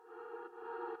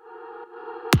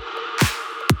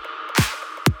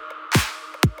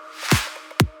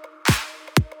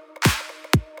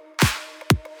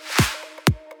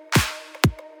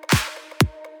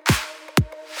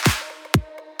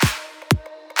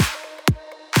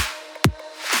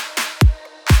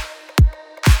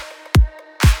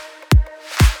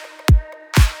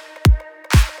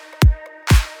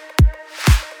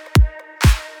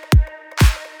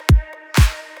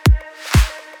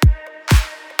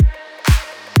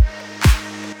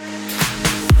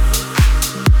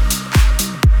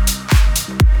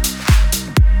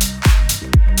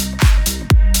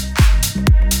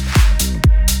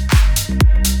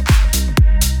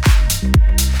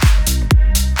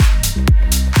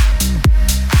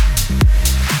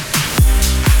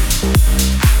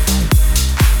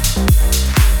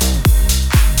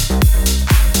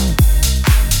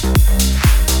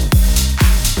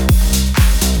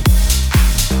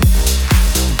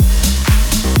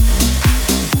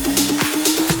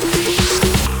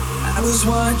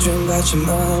wondering about your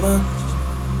mama.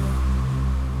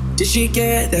 Did she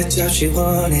get that job she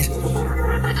wanted?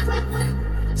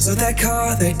 So that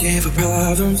car that gave her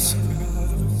problems.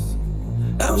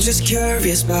 I'm just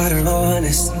curious about her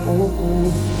honest.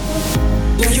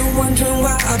 Now you're wondering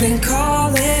why I've been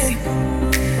calling,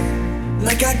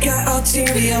 like I got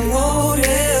ulterior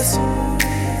motives.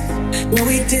 Well,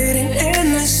 we didn't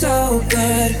end this so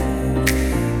good,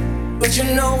 but you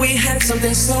know we had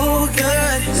something so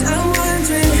good. I'm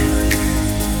wondering,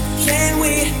 can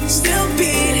we still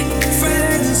be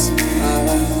friends?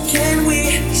 Can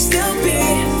we still be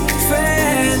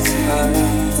friends?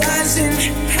 Doesn't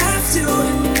have to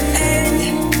end.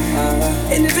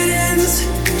 And if it ends,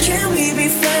 can we be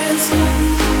friends?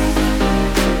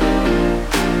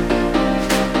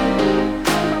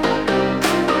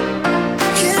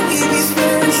 Can we be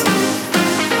friends?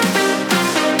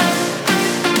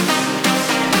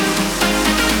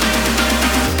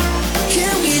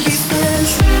 Can we be friends?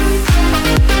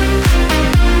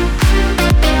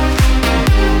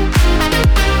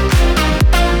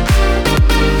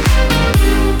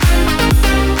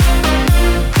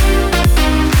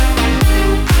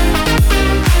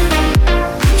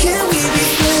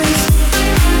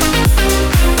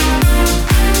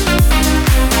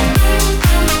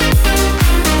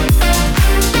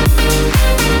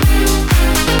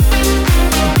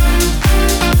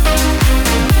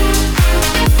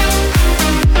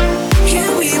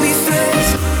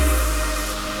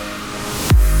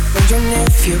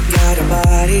 If you got a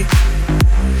body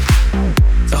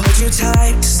to hold you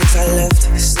tight since I left.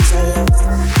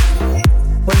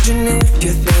 Wondering if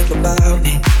you think about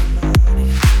me.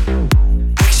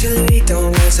 Actually,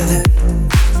 don't answer that.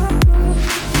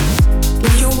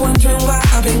 When you're wondering why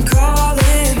I've been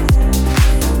calling,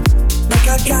 like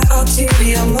I got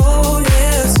ulterior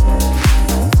motives.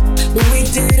 When we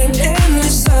didn't end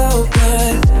this so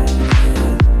good,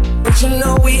 but you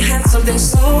know we had something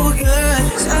so good.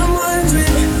 I'm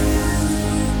wondering,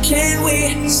 can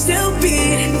we still be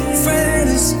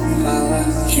friends?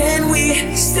 Can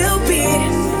we still be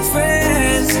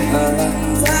friends?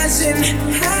 Doesn't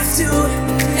have to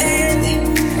end.